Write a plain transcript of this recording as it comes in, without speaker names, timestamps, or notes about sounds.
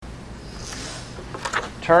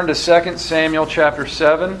Turn to 2 Samuel chapter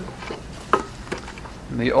 7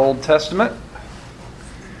 in the Old Testament.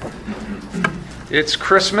 It's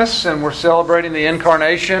Christmas and we're celebrating the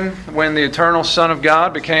incarnation when the eternal Son of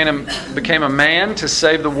God became a man to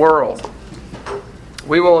save the world.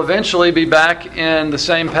 We will eventually be back in the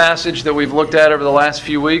same passage that we've looked at over the last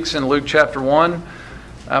few weeks in Luke chapter 1,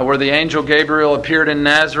 where the angel Gabriel appeared in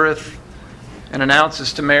Nazareth and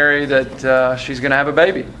announces to Mary that she's going to have a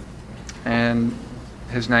baby. And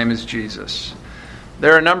his name is Jesus.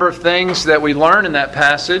 There are a number of things that we learn in that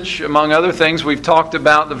passage. Among other things, we've talked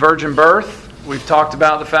about the virgin birth. We've talked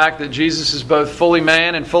about the fact that Jesus is both fully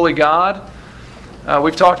man and fully God.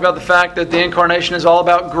 We've talked about the fact that the incarnation is all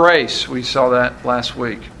about grace. We saw that last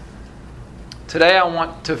week. Today I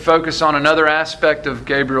want to focus on another aspect of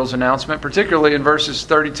Gabriel's announcement, particularly in verses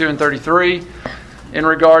 32 and 33, in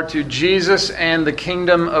regard to Jesus and the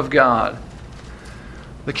kingdom of God.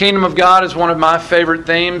 The kingdom of God is one of my favorite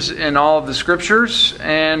themes in all of the scriptures,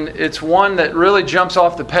 and it's one that really jumps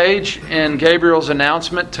off the page in Gabriel's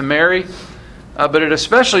announcement to Mary, but it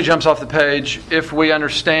especially jumps off the page if we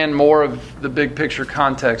understand more of the big picture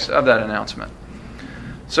context of that announcement.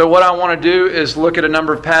 So what I want to do is look at a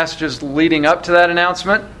number of passages leading up to that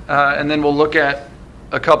announcement, and then we'll look at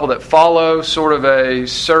a couple that follow, sort of a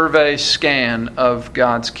survey scan of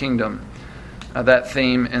God's kingdom, that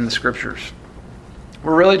theme in the scriptures.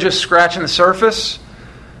 We're really just scratching the surface,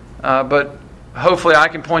 but hopefully I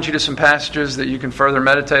can point you to some passages that you can further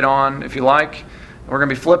meditate on if you like. We're going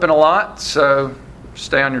to be flipping a lot, so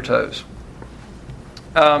stay on your toes.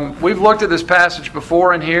 We've looked at this passage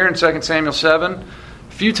before in here in 2 Samuel 7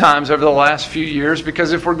 a few times over the last few years,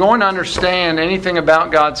 because if we're going to understand anything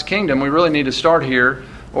about God's kingdom, we really need to start here,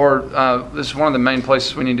 or this is one of the main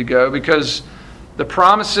places we need to go, because the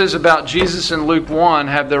promises about Jesus in Luke 1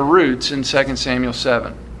 have their roots in 2 Samuel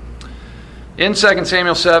 7. In 2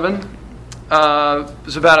 Samuel 7, it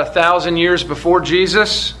was about 1,000 years before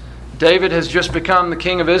Jesus. David has just become the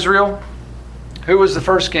king of Israel. Who was the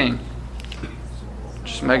first king?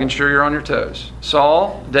 Just making sure you're on your toes.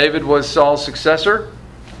 Saul. David was Saul's successor.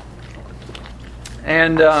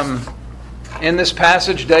 And in this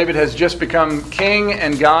passage, David has just become king,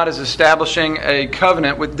 and God is establishing a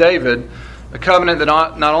covenant with David. A covenant that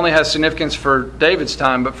not only has significance for David's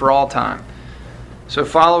time, but for all time. So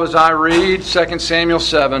follow as I read 2 Samuel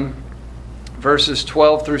 7, verses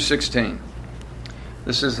 12 through 16.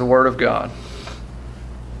 This is the Word of God.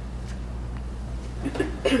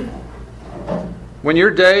 When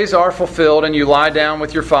your days are fulfilled and you lie down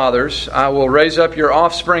with your fathers, I will raise up your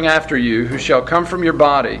offspring after you, who shall come from your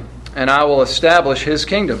body, and I will establish his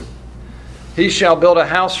kingdom. He shall build a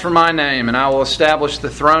house for my name, and I will establish the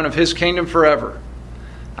throne of his kingdom forever.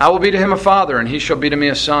 I will be to him a father, and he shall be to me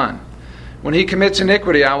a son. When he commits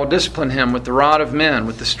iniquity, I will discipline him with the rod of men,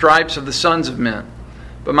 with the stripes of the sons of men.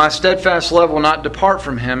 But my steadfast love will not depart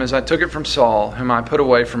from him, as I took it from Saul, whom I put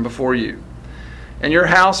away from before you. And your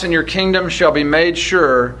house and your kingdom shall be made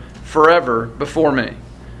sure forever before me.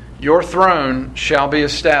 Your throne shall be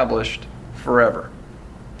established forever.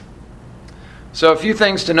 So a few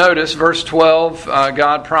things to notice. Verse 12,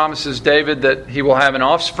 God promises David that he will have an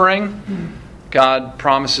offspring. God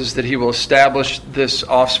promises that he will establish this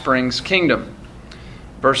offspring's kingdom.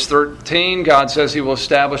 Verse 13, God says he will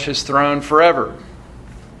establish his throne forever.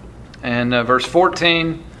 And verse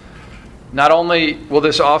 14, not only will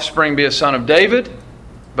this offspring be a son of David,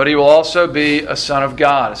 but he will also be a son of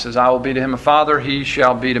God. It says, I will be to him a father, he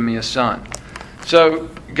shall be to me a son. So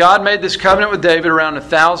God made this covenant with David around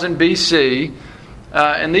 1000 BC,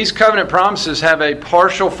 and these covenant promises have a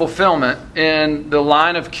partial fulfillment in the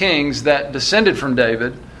line of kings that descended from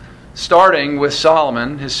David, starting with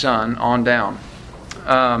Solomon, his son, on down.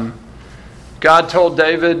 God told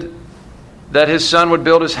David that his son would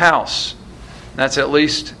build his house. That's at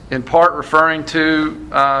least in part referring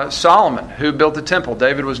to Solomon, who built the temple.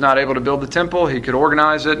 David was not able to build the temple. He could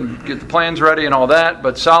organize it and get the plans ready and all that,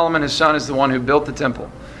 but Solomon, his son, is the one who built the temple.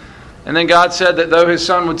 And then God said that though his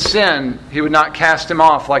son would sin, he would not cast him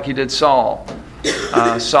off like he did Saul.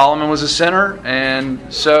 Solomon was a sinner,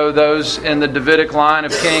 and so those in the Davidic line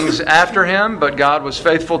of kings after him, but God was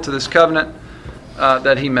faithful to this covenant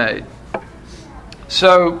that he made.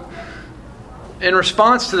 So, in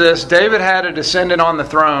response to this, David had a descendant on the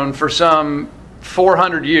throne for some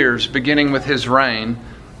 400 years, beginning with his reign,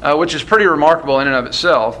 which is pretty remarkable in and of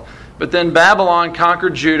itself. But then Babylon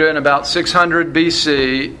conquered Judah in about 600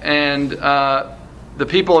 BC, and the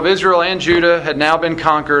people of Israel and Judah had now been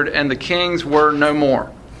conquered, and the kings were no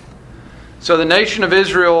more. So the nation of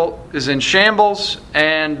Israel is in shambles,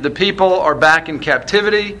 and the people are back in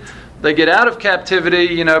captivity. They get out of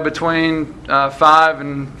captivity, between 5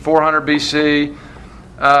 and 400 BC,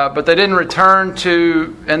 but they didn't return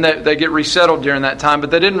to, and they get resettled during that time, but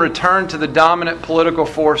they didn't return to the dominant political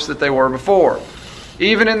force that they were before.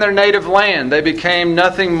 Even in their native land, they became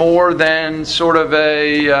nothing more than sort of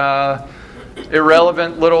a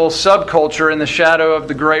irrelevant little subculture in the shadow of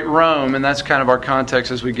the great Rome, and that's kind of our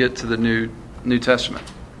context as we get to the New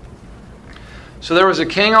Testament. So there was a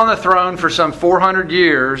king on the throne for some 400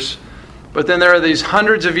 years, but then there are these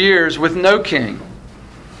hundreds of years with no king,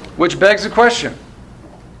 which begs the question.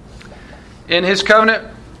 In his covenant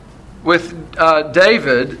with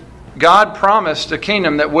David, God promised a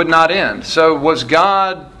kingdom that would not end. So was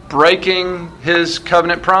God breaking his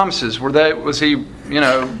covenant promises? I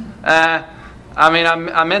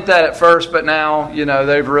meant that at first, but now,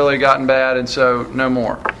 they've really gotten bad, and so no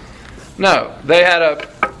more. No, they had a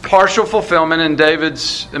partial fulfillment in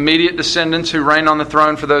David's immediate descendants who reigned on the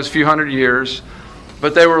throne for those few hundred years,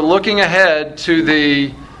 but they were looking ahead to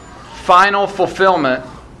the final fulfillment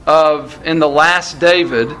in the last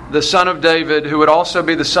David, the son of David, who would also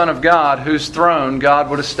be the son of God, whose throne God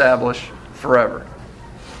would establish forever.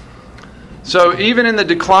 So even in the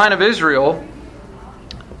decline of Israel,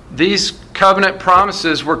 these covenant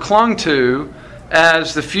promises were clung to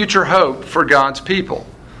as the future hope for God's people.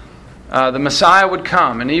 The Messiah would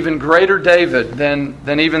come, an even greater David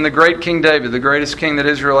than even the great King David, the greatest king that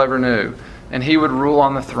Israel ever knew, and he would rule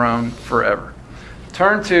on the throne forever.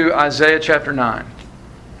 Turn to Isaiah chapter 9.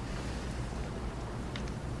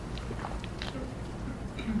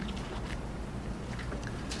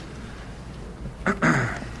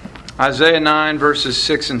 Isaiah 9, verses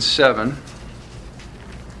 6 and 7.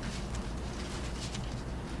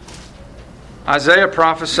 Isaiah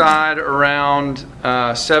prophesied around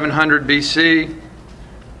 700 BC.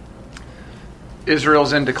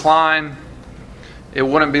 Israel's in decline. It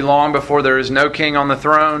wouldn't be long before there is no king on the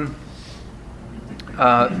throne.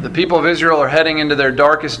 The people of Israel are heading into their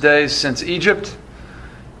darkest days since Egypt.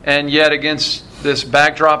 And yet against this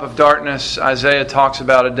backdrop of darkness, Isaiah talks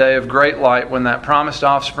about a day of great light when that promised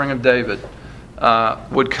offspring of David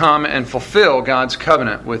would come and fulfill God's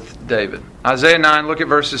covenant with David. Isaiah 9, look at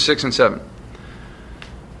verses 6 and 7.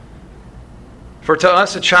 For to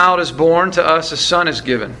us a child is born, to us a son is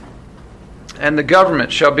given, and the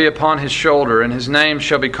government shall be upon his shoulder, and his name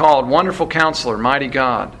shall be called Wonderful Counselor, Mighty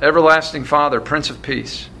God, Everlasting Father, Prince of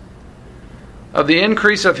Peace. Of the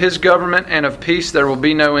increase of his government and of peace there will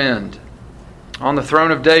be no end, on the throne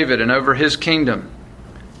of David and over his kingdom,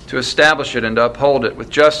 to establish it and to uphold it with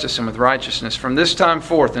justice and with righteousness from this time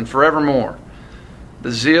forth and forevermore.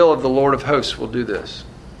 The zeal of the Lord of hosts will do this.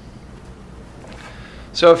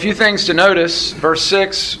 So a few things to notice. Verse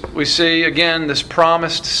 6, we see again this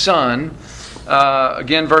promised son.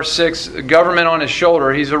 Again, verse 6, government on his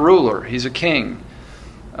shoulder. He's a ruler. He's a king.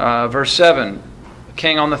 Verse 7,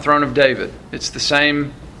 king on the throne of David. It's the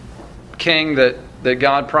same king that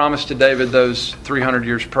God promised to David those 300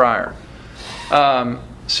 years prior.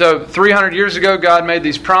 So 300 years ago, God made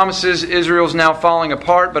these promises. Israel's now falling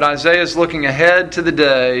apart, but Isaiah is looking ahead to the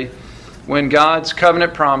day when God's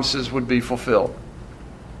covenant promises would be fulfilled.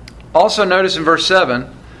 Also notice in verse 7,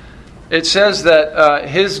 it says that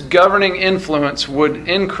his governing influence would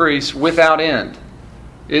increase without end.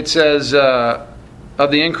 It says,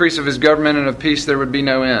 of the increase of his government and of peace there would be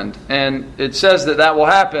no end. And it says that will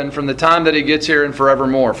happen from the time that he gets here and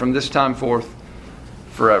forevermore, from this time forth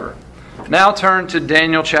forever. Now turn to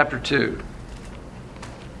Daniel chapter 2.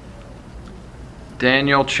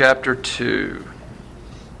 Daniel chapter 2.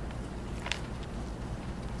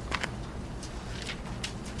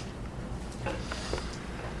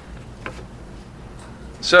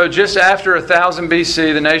 So just after 1000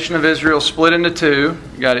 BC, the nation of Israel split into two.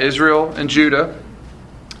 You got Israel and Judah.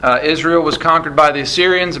 Israel was conquered by the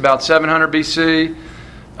Assyrians about 700 BC,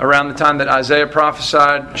 around the time that Isaiah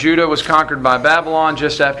prophesied. Judah was conquered by Babylon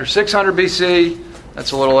just after 600 BC.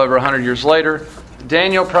 That's a little over 100 years later.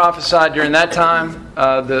 Daniel prophesied during that time,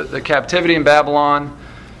 the captivity in Babylon,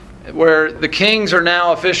 where the kings are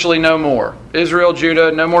now officially no more. Israel,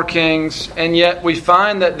 Judah, no more kings. And yet we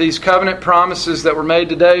find that these covenant promises that were made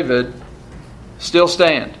to David still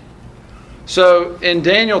stand. So in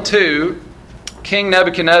Daniel 2, King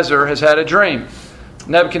Nebuchadnezzar has had a dream.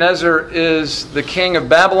 Nebuchadnezzar is the king of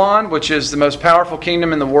Babylon, which is the most powerful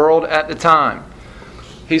kingdom in the world at the time.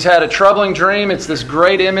 He's had a troubling dream. It's this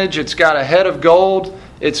great image. It's got a head of gold.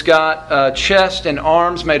 It's got a chest and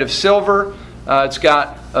arms made of silver. It's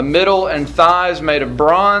got a middle and thighs made of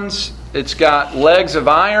bronze. It's got legs of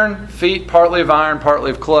iron, feet partly of iron, partly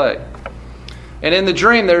of clay. And in the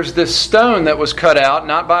dream, there's this stone that was cut out,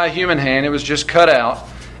 not by a human hand. It was just cut out.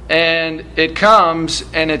 And it comes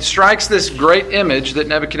and it strikes this great image that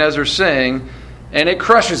Nebuchadnezzar is seeing, and it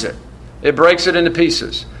crushes it. It breaks it into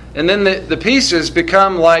pieces. And then the pieces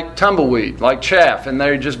become like tumbleweed, like chaff, and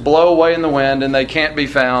they just blow away in the wind, and they can't be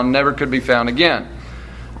found, never could be found again.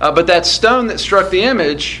 But that stone that struck the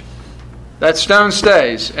image, that stone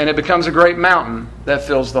stays, and it becomes a great mountain that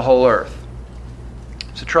fills the whole earth.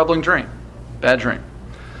 It's a troubling dream, bad dream.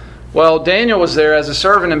 Well, Daniel was there as a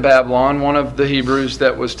servant in Babylon, one of the Hebrews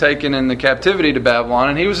that was taken in the captivity to Babylon,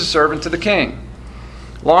 and he was a servant to the king.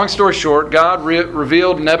 Long story short, God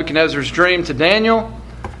revealed Nebuchadnezzar's dream to Daniel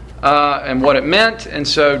and what it meant, and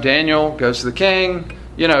so Daniel goes to the king.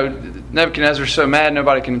 You know, Nebuchadnezzar's so mad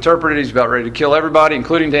nobody can interpret it. He's about ready to kill everybody,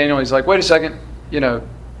 including Daniel. He's like, wait a second,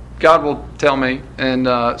 God will tell me.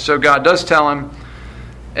 And so God does tell him,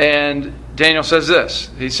 and Daniel says this.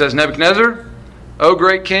 He says, Nebuchadnezzar, O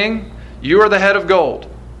great king, you are the head of gold.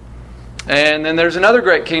 And then there's another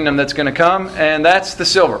great kingdom that's going to come, and that's the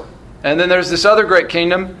silver. And then there's this other great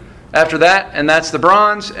kingdom after that, and that's the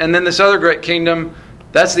bronze. And then this other great kingdom,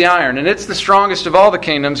 that's the iron. And it's the strongest of all the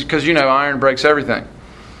kingdoms because, iron breaks everything.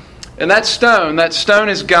 And that stone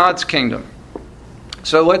is God's kingdom.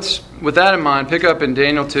 So let's, with that in mind, pick up in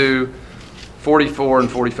Daniel 2, 44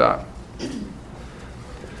 and 45.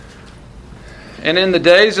 And in the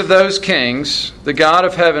days of those kings, the God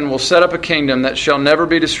of heaven will set up a kingdom that shall never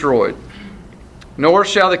be destroyed, nor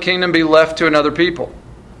shall the kingdom be left to another people.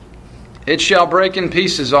 It shall break in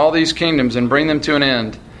pieces all these kingdoms and bring them to an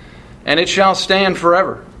end, and it shall stand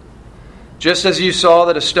forever. Just as you saw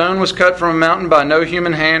that a stone was cut from a mountain by no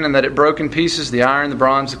human hand, and that it broke in pieces the iron, the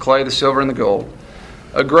bronze, the clay, the silver, and the gold,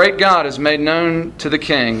 a great God has made known to the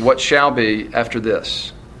king what shall be after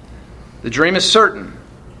this. The dream is certain,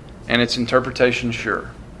 and its interpretation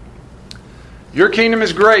sure. Your kingdom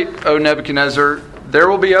is great, O Nebuchadnezzar. There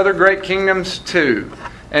will be other great kingdoms too.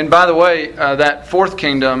 And by the way, that fourth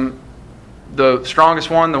kingdom, the strongest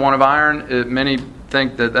one, the one of iron, many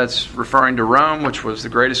think that that's referring to Rome, which was the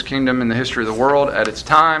greatest kingdom in the history of the world at its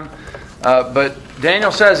time. But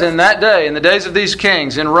Daniel says in that day, in the days of these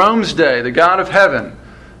kings, in Rome's day, the God of heaven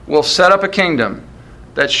will set up a kingdom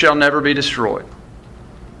that shall never be destroyed.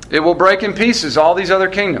 It will break in pieces all these other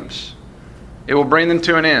kingdoms. It will bring them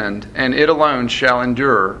to an end, and it alone shall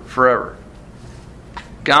endure forever.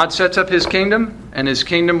 God sets up His kingdom, and His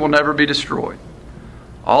kingdom will never be destroyed.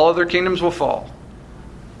 All other kingdoms will fall,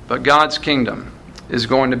 but God's kingdom is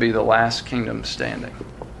going to be the last kingdom standing.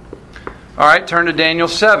 All right, turn to Daniel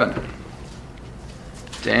 7.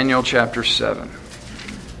 Daniel chapter 7.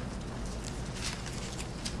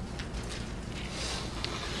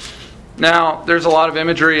 Now, there's a lot of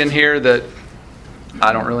imagery in here that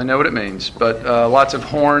I don't really know what it means, but lots of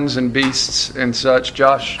horns and beasts and such.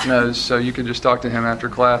 Josh knows, so you could just talk to him after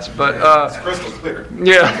class. But it's crystal clear.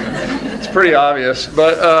 Yeah, it's pretty obvious.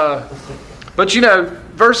 But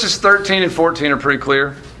verses 13 and 14 are pretty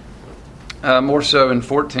clear. More so in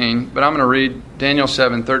 14, but I'm going to read Daniel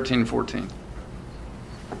 7, 13 and 14.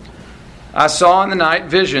 I saw in the night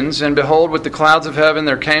visions, and behold, with the clouds of heaven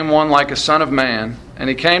there came one like a son of man, and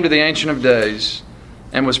he came to the Ancient of Days,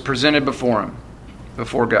 and was presented before him,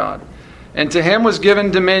 before God. And to him was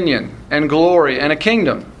given dominion, and glory, and a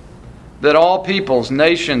kingdom, that all peoples,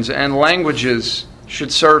 nations, and languages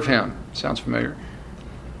should serve him. Sounds familiar?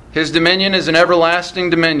 His dominion is an everlasting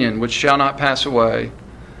dominion, which shall not pass away,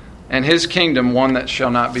 and his kingdom one that shall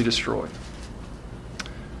not be destroyed.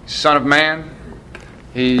 Son of man,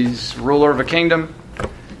 he's ruler of a kingdom.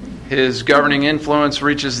 His governing influence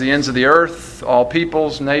reaches the ends of the earth. All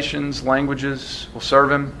peoples, nations, languages will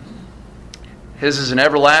serve him. His is an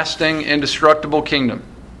everlasting, indestructible kingdom.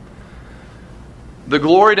 The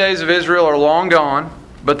glory days of Israel are long gone,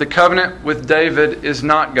 but the covenant with David is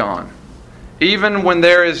not gone. Even when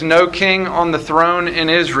there is no king on the throne in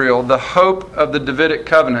Israel, the hope of the Davidic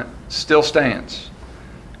covenant still stands.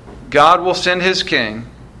 God will send his king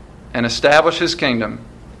and establish his kingdom,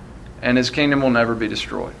 and his kingdom will never be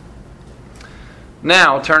destroyed.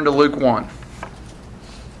 Now turn to Luke 1.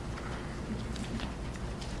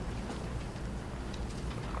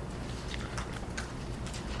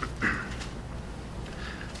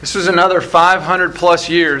 This was another 500 plus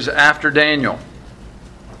years after Daniel.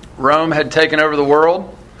 Rome had taken over the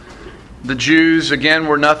world. The Jews, again,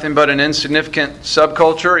 were nothing but an insignificant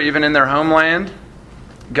subculture, even in their homeland.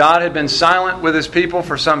 God had been silent with his people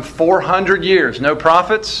for some 400 years. No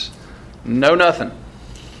prophets, no nothing.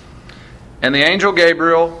 And the angel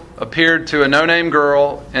Gabriel appeared to a no-name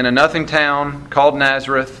girl in a nothing town called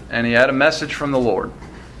Nazareth, and he had a message from the Lord.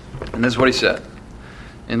 And this is what he said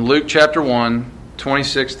in Luke chapter 1,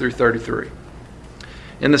 26 through 33.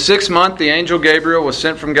 In the 6th month, the angel Gabriel was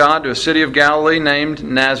sent from God to a city of Galilee named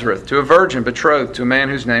Nazareth, to a virgin betrothed to a man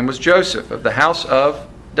whose name was Joseph, of the house of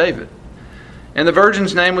David. And the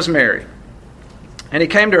virgin's name was Mary. And he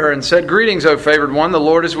came to her and said, "Greetings, O favored one, the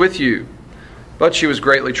Lord is with you." But she was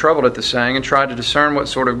greatly troubled at the saying, and tried to discern what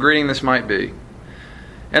sort of greeting this might be.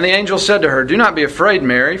 And the angel said to her, "Do not be afraid,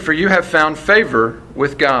 Mary, for you have found favor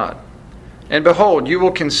with God. And behold, you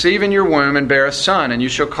will conceive in your womb and bear a son, and you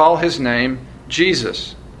shall call his name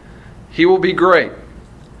Jesus. He will be great.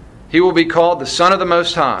 He will be called the Son of the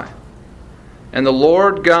Most High. And the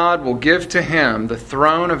Lord God will give to him the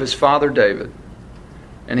throne of his father David.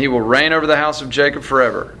 And he will reign over the house of Jacob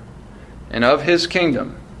forever. And of his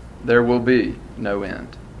kingdom there will be no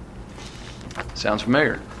end." Sounds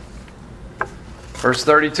familiar. Verse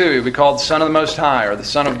 32, he will be called the Son of the Most High, or the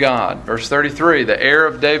Son of God. Verse 33, the heir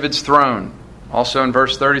of David's throne. Also in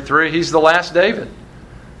verse 33, he's the last David.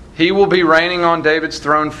 He will be reigning on David's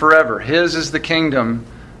throne forever. His is the kingdom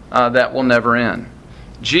that will never end.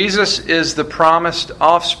 Jesus is the promised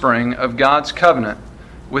offspring of God's covenant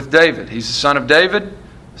with David. He's the son of David,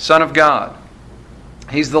 son of God.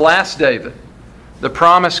 He's the last David, the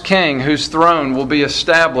promised king whose throne will be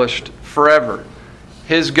established forever.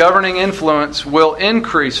 His governing influence will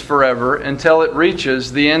increase forever until it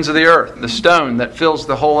reaches the ends of the earth, the stone that fills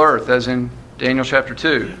the whole earth, as in Daniel chapter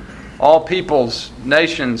 2. All peoples,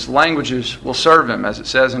 nations, languages will serve him, as it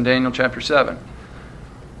says in Daniel chapter 7.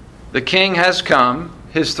 The king has come,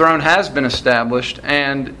 his throne has been established,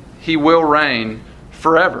 and he will reign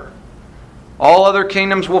forever. All other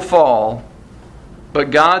kingdoms will fall, but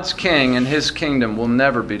God's king and his kingdom will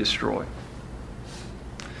never be destroyed.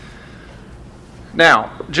 Now,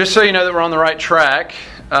 just so you know that we're on the right track,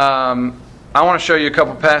 I want to show you a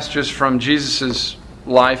couple passages from Jesus'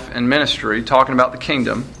 life and ministry talking about the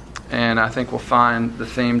kingdom. And I think we'll find the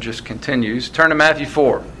theme just continues. Turn to Matthew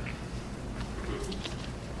 4.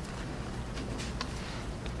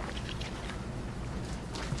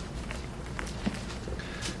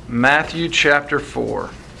 Matthew chapter 4.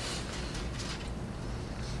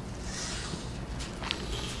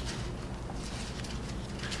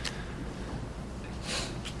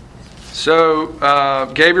 So,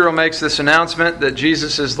 Gabriel makes this announcement that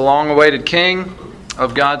Jesus is the long-awaited king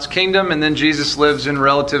of God's kingdom, and then Jesus lives in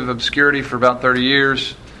relative obscurity for about 30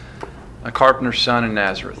 years, a carpenter's son in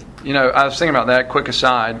Nazareth. You know, I was thinking about that, quick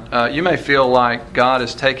aside. You may feel like God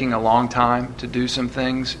is taking a long time to do some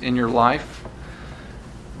things in your life,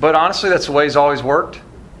 but honestly, that's the way He's always worked.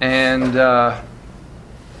 And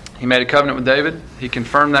He made a covenant with David. He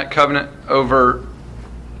confirmed that covenant over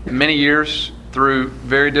many years through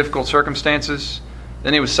very difficult circumstances.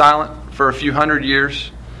 Then He was silent for a few hundred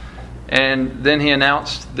years. And then He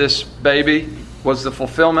announced this baby was the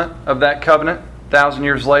fulfillment of that covenant 1,000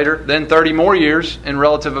 years later. Then 30 more years in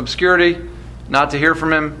relative obscurity, not to hear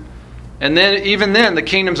from Him. And then, even then, the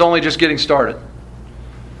kingdom's only just getting started.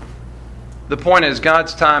 The point is,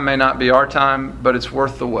 God's time may not be our time, but it's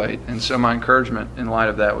worth the wait. And so my encouragement in light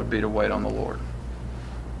of that would be to wait on the Lord.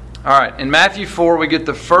 All right, in Matthew 4, we get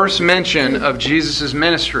the first mention of Jesus'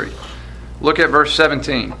 ministry. Look at verse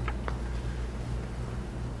 17.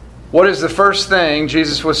 What is the first thing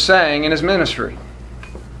Jesus was saying in His ministry?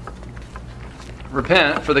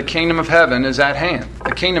 Repent, for the kingdom of heaven is at hand.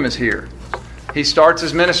 The kingdom is here. He starts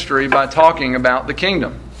His ministry by talking about the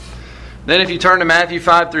kingdom. Then if you turn to Matthew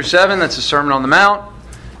 5 through 7, that's the Sermon on the Mount.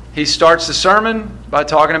 He starts the sermon by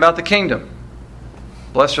talking about the kingdom.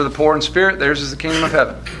 Blessed are the poor in spirit, theirs is the kingdom of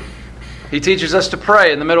heaven. He teaches us to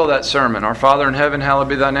pray in the middle of that sermon. Our Father in heaven, hallowed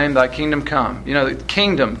be thy name, thy kingdom come. You know, the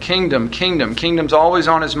kingdom. Kingdom's always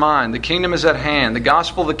on his mind. The kingdom is at hand. The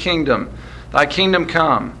gospel of the kingdom. Thy kingdom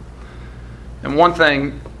come. And one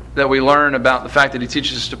thing that we learn about the fact that he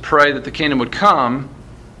teaches us to pray that the kingdom would come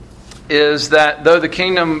is that though the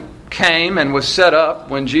kingdom came and was set up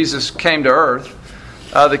when Jesus came to earth,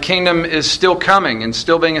 the kingdom is still coming and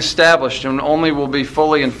still being established, and only will be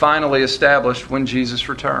fully and finally established when Jesus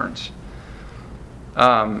returns.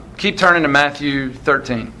 Keep turning to Matthew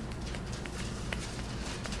 13.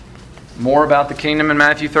 More about the kingdom in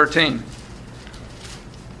Matthew 13.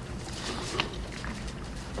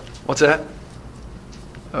 What's that?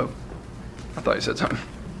 Oh, I thought you said something.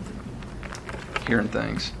 Hearing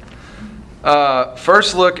things.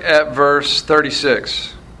 First look at verse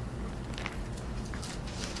 36.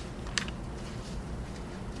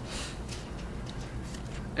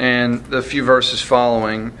 And the few verses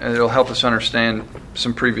following, and it'll help us understand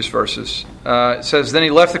some previous verses. It says, Then he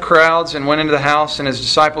left the crowds and went into the house, and his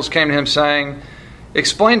disciples came to him, saying,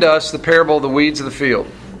 Explain to us the parable of the weeds of the field.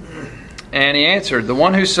 And he answered, The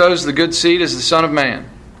one who sows the good seed is the Son of Man.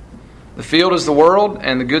 The field is the world,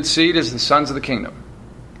 and the good seed is the sons of the kingdom.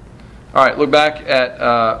 All right, look back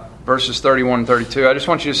at verses 31 and 32. I just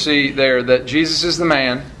want you to see there that Jesus is the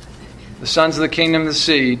man, the sons of the kingdom, the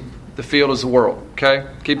seed, the field is the world. Okay?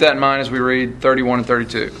 Keep that in mind as we read 31 and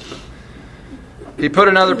 32. He put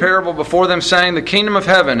another parable before them, saying, the kingdom of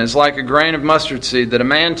heaven is like a grain of mustard seed that a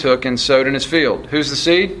man took and sowed in his field. Who's the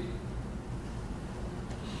seed?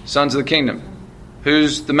 Sons of the kingdom.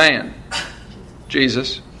 Who's the man?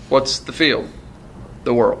 Jesus. What's the field?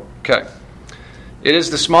 The world. Okay. It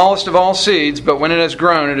is the smallest of all seeds, but when it has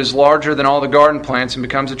grown, it is larger than all the garden plants and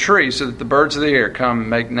becomes a tree, so that the birds of the air come and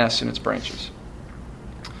make nests in its branches.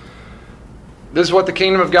 This is what the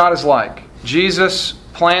kingdom of God is like. Jesus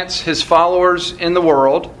plants his followers in the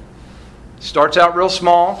world. Starts out real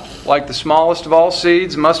small, like the smallest of all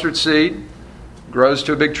seeds, mustard seed, grows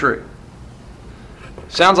to a big tree.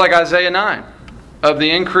 Sounds like Isaiah 9. Of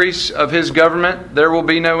the increase of his government, there will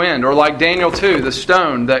be no end. Or like Daniel 2, the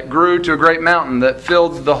stone that grew to a great mountain that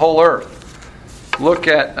filled the whole earth. Look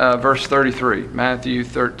at verse 33. Matthew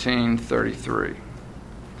 13:33.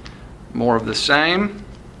 More of the same.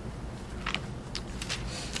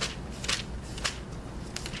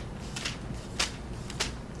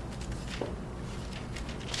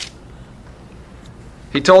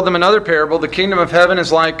 He told them another parable. The kingdom of heaven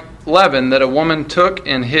is like leaven that a woman took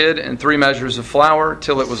and hid in 3 measures of flour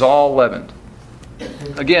till it was all leavened.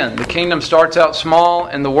 Again, the kingdom starts out small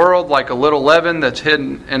in the world like a little leaven that's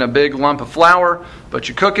hidden in a big lump of flour, but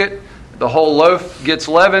you cook it, the whole loaf gets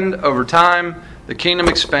leavened over time, the kingdom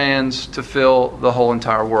expands to fill the whole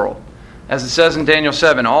entire world. As it says in Daniel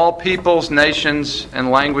 7, all peoples, nations,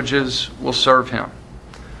 and languages will serve him.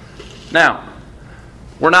 Now,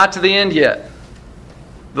 we're not to the end yet.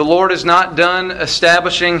 The Lord is not done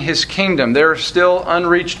establishing his kingdom. There are still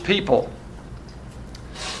unreached people.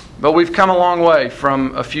 But we've come a long way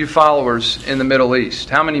from a few followers in the Middle East.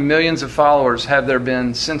 How many millions of followers have there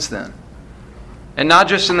been since then? And not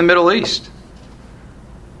just in the Middle East.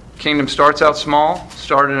 Kingdom starts out small,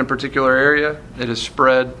 started in a particular area. It has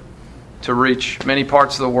spread to reach many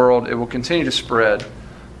parts of the world. It will continue to spread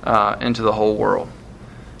into the whole world.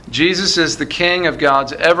 Jesus is the King of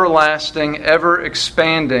God's everlasting,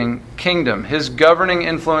 ever-expanding kingdom. His governing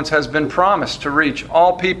influence has been promised to reach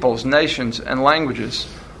all peoples, nations, and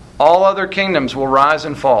languages. All other kingdoms will rise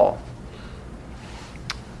and fall,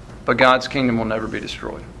 but God's kingdom will never be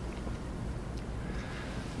destroyed.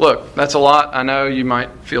 Look, that's a lot. I know you might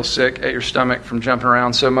feel sick at your stomach from jumping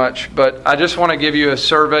around so much, but I just want to give you a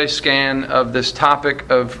survey scan of this topic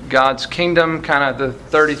of God's kingdom, kind of the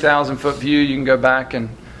 30,000-foot view. You can go back and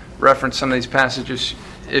reference some of these passages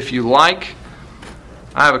if you like.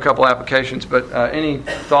 I have a couple applications, but any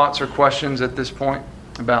thoughts or questions at this point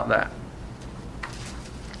about that?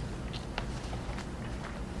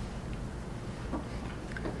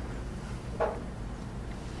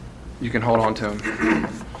 You can hold on to them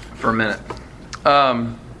for a minute.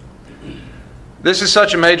 This is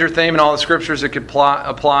such a major theme in all the scriptures. It could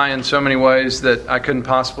apply in so many ways that I couldn't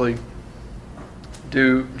possibly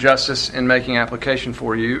do justice in making application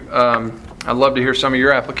for you. I'd love to hear some of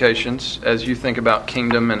your applications as you think about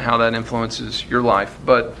kingdom and how that influences your life.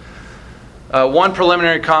 But one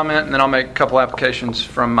preliminary comment, and then I'll make a couple applications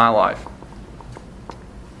from my life.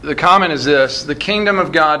 The comment is this: the kingdom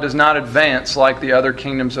of God does not advance like the other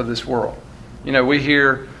kingdoms of this world. You know, we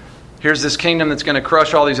hear, here's this kingdom that's going to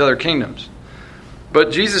crush all these other kingdoms.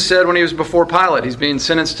 But Jesus said when he was before Pilate, he's being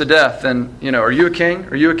sentenced to death, and, you know, are you a king?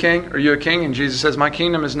 Are you a king? Are you a king? And Jesus says, my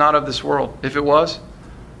kingdom is not of this world. If it was,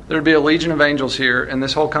 there would be a legion of angels here, and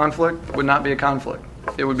this whole conflict would not be a conflict.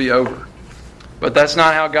 It would be over. But that's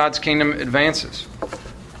not how God's kingdom advances.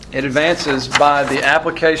 It advances by the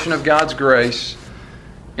application of God's grace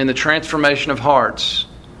in the transformation of hearts,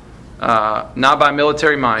 not by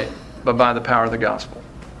military might, but by the power of the gospel.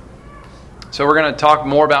 So we're going to talk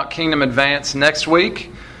more about kingdom advance next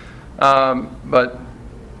week. But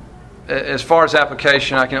as far as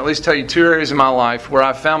application, I can at least tell you 2 areas in my life where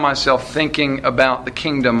I found myself thinking about the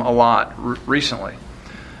kingdom a lot recently.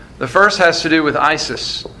 The first has to do with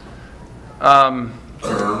ISIS.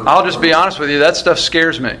 I'll just be honest with you, that stuff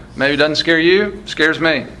scares me. Maybe it doesn't scare you, scares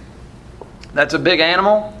me. That's a big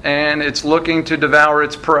animal, and it's looking to devour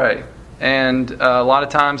its prey. And a lot of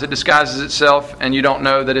times it disguises itself, and you don't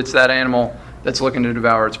know that it's that animal that's looking to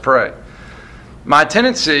devour its prey. My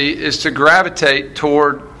tendency is to gravitate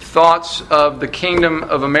toward thoughts of the kingdom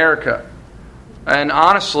of America, and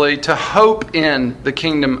honestly, to hope in the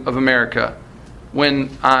kingdom of America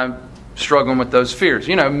when I'm struggling with those fears.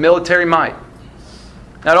 You know, military might.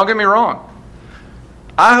 Now, don't get me wrong.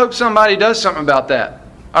 I hope somebody does something about that.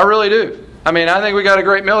 I really do. I mean, I think we got a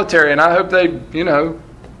great military, and I hope they,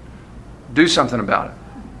 do something about it.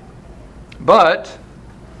 But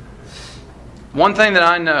one thing that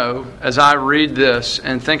I know as I read this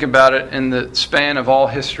and think about it in the span of all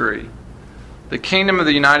history, the kingdom of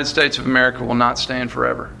the United States of America will not stand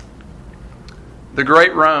forever. The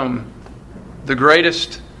great Rome, the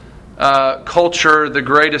greatest culture, the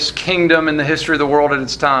greatest kingdom in the history of the world at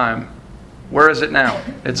its time, where is it now?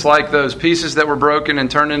 It's like those pieces that were broken and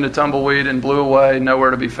turned into tumbleweed and blew away,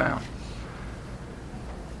 nowhere to be found.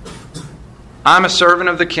 I'm a servant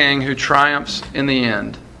of the King who triumphs in the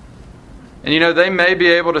end. And they may be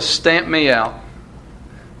able to stamp me out.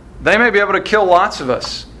 They may be able to kill lots of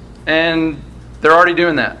us. And they're already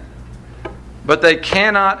doing that. But they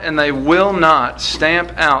cannot and they will not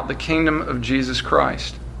stamp out the kingdom of Jesus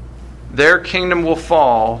Christ. Their kingdom will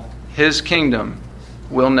fall. His kingdom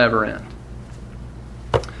will never end.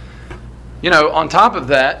 On top of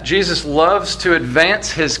that, Jesus loves to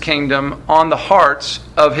advance His kingdom on the hearts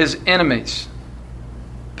of His enemies.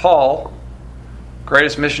 Paul,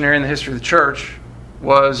 greatest missionary in the history of the church,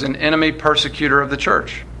 was an enemy persecutor of the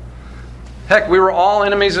church. Heck, we were all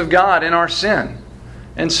enemies of God in our sin.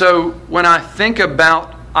 And so when I think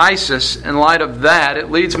about ISIS in light of that, it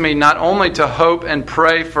leads me not only to hope and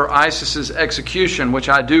pray for ISIS's execution, which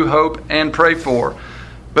I do hope and pray for,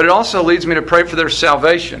 but it also leads me to pray for their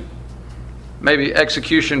salvation. Maybe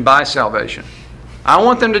execution by salvation. I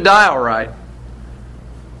want them to die all right,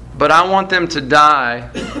 but I want them to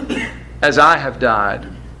die as I have died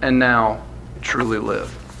and now truly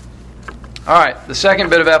live. All right, the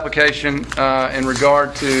second bit of application in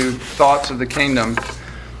regard to thoughts of the kingdom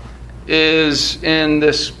is in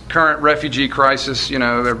this current refugee crisis.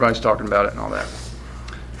 Everybody's talking about it and all that.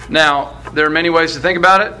 Now, there are many ways to think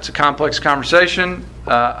about it. It's a complex conversation.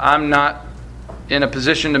 I'm not in a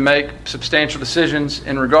position to make substantial decisions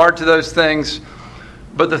in regard to those things.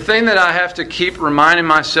 But the thing that I have to keep reminding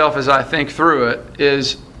myself as I think through it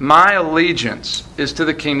is my allegiance is to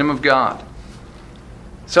the kingdom of God.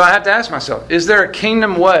 So I have to ask myself, is there a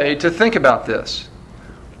kingdom way to think about this?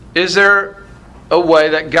 Is there a way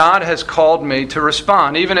that God has called me to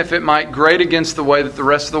respond, even if it might grate against the way that the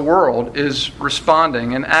rest of the world is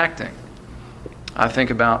responding and acting? I think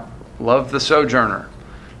about love the sojourner,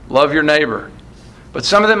 love your neighbor. But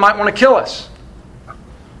some of them might want to kill us.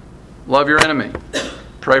 Love your enemy.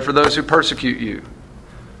 Pray for those who persecute you.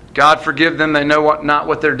 God forgive them, they know not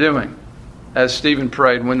what they're doing, as Stephen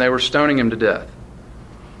prayed when they were stoning him to death.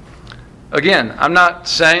 Again, I'm not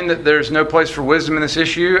saying that there's no place for wisdom in this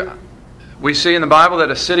issue. We see in the Bible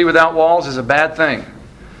that a city without walls is a bad thing.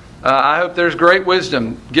 I hope there's great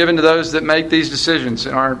wisdom given to those that make these decisions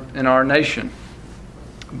in our nation.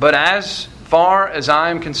 But as far as I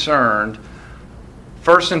am concerned,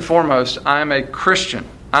 first and foremost, I am a Christian.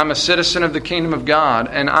 I'm a citizen of the kingdom of God,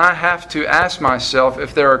 and I have to ask myself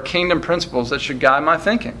if there are kingdom principles that should guide my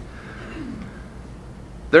thinking.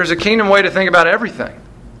 There's a kingdom way to think about everything,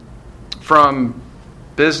 from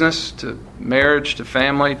business to marriage to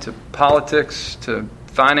family to politics to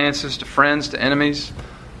finances to friends to enemies.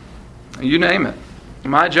 You name it.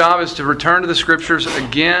 My job is to return to the Scriptures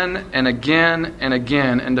again and again and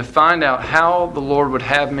again and to find out how the Lord would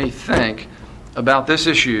have me think about this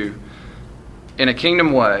issue in a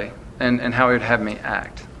kingdom way and how He would have me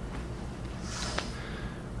act.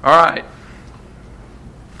 All right.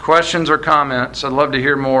 Questions or comments? I'd love to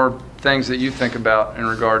hear more things that you think about in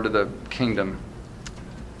regard to the kingdom.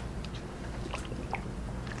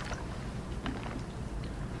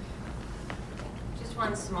 Just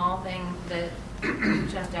one small thing that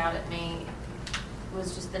jumped out at me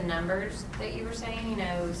was just the numbers that you were saying.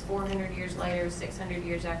 It was 400 years later, 600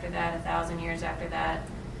 years after that, 1,000 years after that.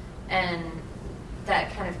 And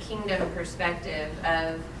that kind of kingdom perspective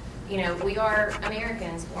of, we are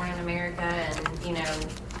Americans born in America, and,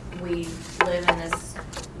 we live in this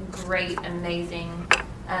great, amazing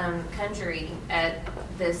country at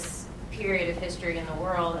this period of history in the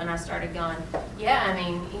world. And I started going,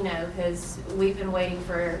 because we've been waiting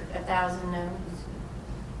for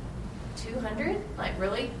 200? Like,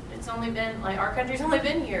 really? It's only been, our country's only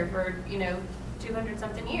been here for, 200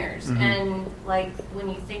 something years. Mm-hmm. And when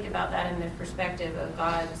you think about that in the perspective of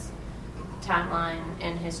God's timeline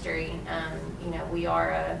and history, we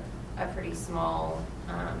are a pretty small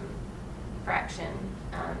fraction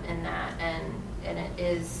in that, and it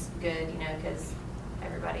is good, because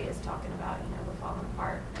everybody is talking about, we're falling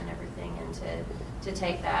apart and everything, and to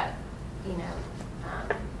take that,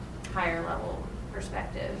 higher level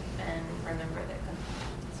perspective and remember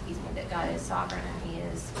that God is sovereign and He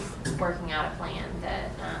is working out a plan that,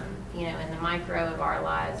 in the micro of our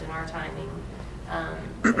lives and our timing,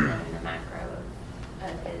 but then in the macro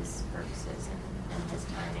of His purposes and His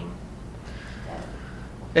timing.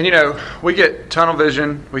 And we get tunnel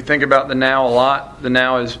vision. We think about the now a lot. The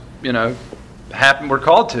now is, happen. We're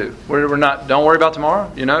called to. We're not. Don't worry about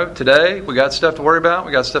tomorrow. Today we got stuff to worry about.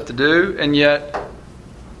 We got stuff to do. And yet,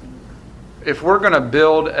 if we're going to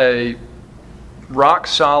build a rock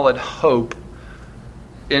solid hope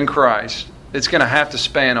in Christ, it's going to have to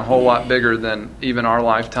span a whole lot bigger than even our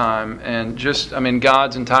lifetime and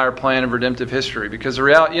God's entire plan of redemptive history. Because the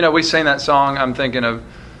reality, we sing that song. I'm thinking of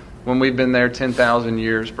when we've been there 10,000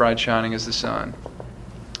 years, bright shining as the sun.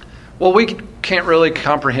 Well, we can't really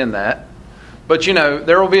comprehend that. But,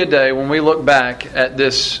 there will be a day when we look back at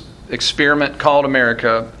this experiment called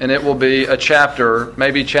America, and it will be a chapter,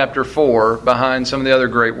 maybe chapter 4, behind some of the other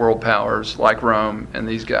great world powers like Rome and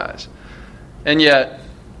these guys. And yet,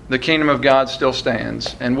 the kingdom of God still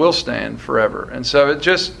stands and will stand forever. And so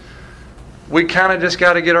we kind of just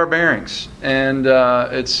got to get our bearings. And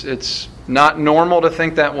it's not normal to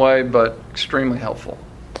think that way, but extremely helpful.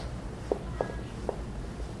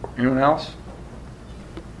 Anyone else?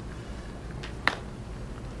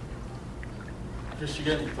 Chris, you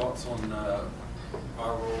got any thoughts on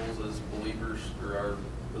our roles as believers or our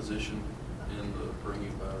position in the bringing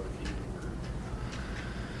about of the kingdom?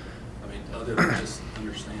 Other than just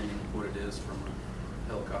understanding what it is from a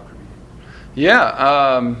helicopter view.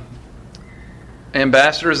 Yeah,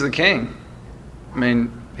 ambassadors of the King.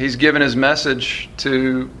 He's given his message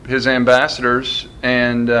to his ambassadors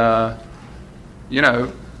and,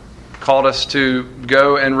 called us to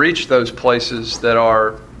go and reach those places that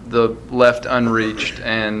are the left unreached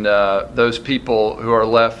and those people who are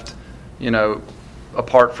left,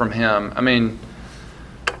 apart from Him.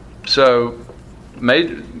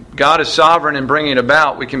 God is sovereign in bringing it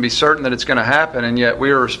about. We can be certain that it's going to happen, and yet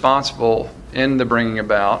we are responsible in the bringing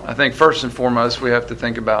about. I think first and foremost we have to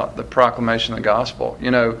think about the proclamation of the gospel.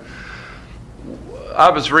 I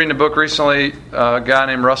was reading a book recently, a guy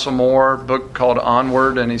named Russell Moore, a book called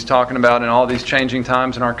Onward, and he's talking about in all these changing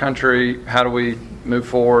times in our country, how do we move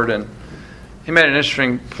forward? And he made an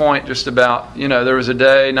interesting point just about, there was a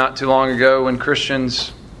day not too long ago when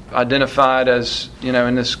Christians identified as,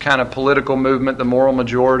 in this kind of political movement, the moral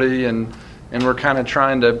majority, and we're kind of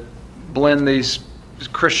trying to blend these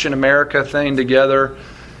Christian America thing together.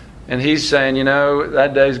 And he's saying,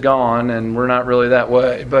 that day's gone and we're not really that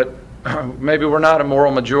way. But maybe we're not a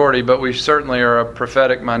moral majority, but we certainly are a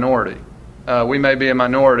prophetic minority. We may be a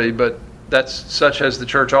minority, but that's such has the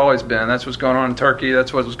church always been. That's what's going on in Turkey.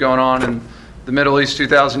 That's what was going on in the Middle East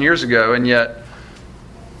 2,000 years ago. And yet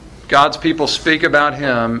God's people speak about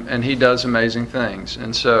Him, and He does amazing things.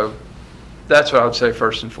 And so that's what I would say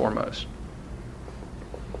first and foremost.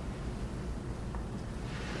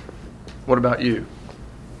 What about you?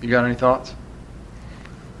 You got any thoughts?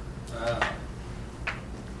 I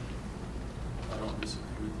don't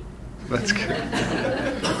disagree with you. That's good.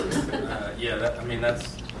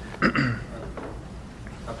 That's...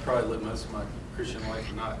 I've probably lived most of my Christian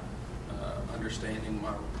life not understanding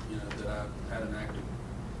that I've had an active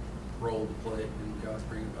role to play in God's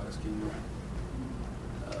bringing about His kingdom.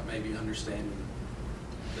 Maybe understanding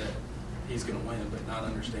that He's going to win, but not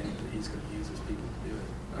understanding that He's going to use His people to do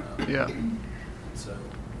it. Yeah. And so,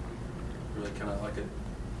 really kind of like a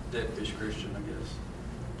dead fish Christian, I guess.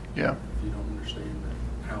 Yeah. If you don't understand that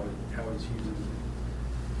how He's using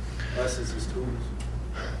us as His tools.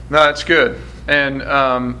 No, that's good. And,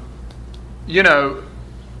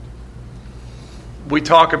 we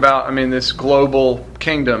talk about, this global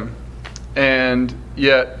kingdom, and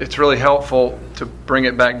yet it's really helpful to bring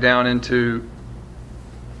it back down into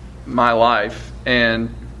my life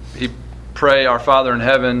and pray, Our Father in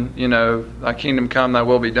heaven, Thy kingdom come, Thy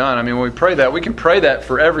will be done. When we pray that, we can pray that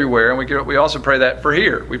for everywhere, and we also pray that for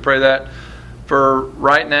here. We pray that for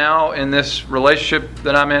right now in this relationship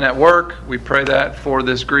that I'm in at work. We pray that for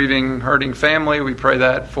this grieving, hurting family. We pray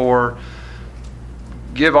that for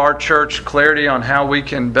give our church clarity on how we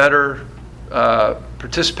can better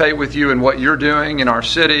participate with you in what you're doing in our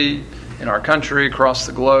city, in our country, across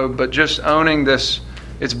the globe. But just owning this,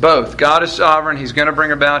 it's both. God is sovereign. He's going to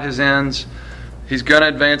bring about His ends. He's going to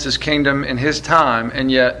advance His kingdom in His time. And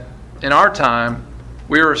yet, in our time,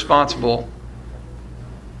 we are responsible.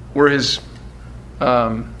 We're His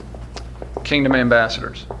kingdom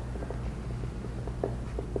ambassadors.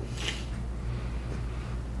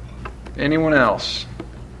 Anyone else?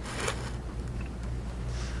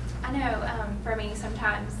 I know for me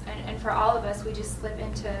sometimes, and for all of us, we just slip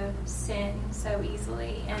into sin so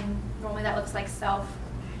easily, and normally that looks like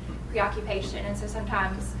self-preoccupation. And so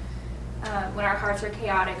sometimes when our hearts are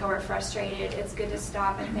chaotic or we're frustrated, it's good to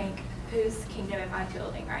stop and think, whose kingdom am I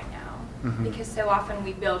building right now? Mhm. Because so often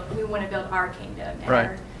we want to build our kingdom, and Right.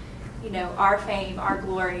 our fame, our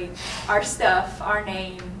glory, our stuff, our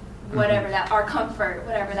name, whatever that, our comfort,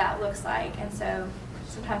 whatever that looks like. And so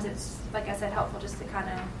sometimes it's, like I said, helpful just to kind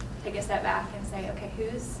of take a step back and say, okay,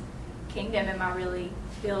 whose kingdom am I really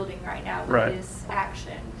building right now with Right. this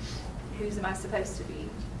action? Whose am I supposed to be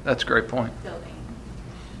That's a great point. building?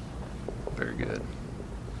 Very good.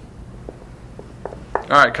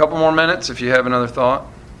 All right, a couple more minutes if you have another thought.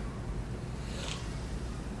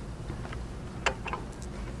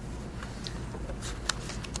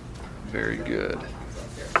 Very good.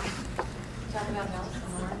 Talk about health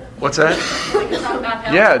some more. What's that? We can talk about health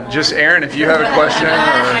some Yeah, more. just Aaron, if you have a question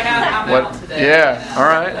I know, I'm or out what? today. Yeah, all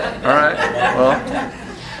right. Well,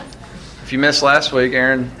 if you missed last week,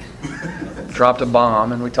 Aaron dropped a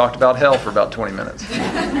bomb and we talked about hell for about 20 minutes.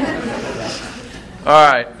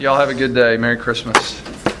 All right, y'all have a good day. Merry Christmas.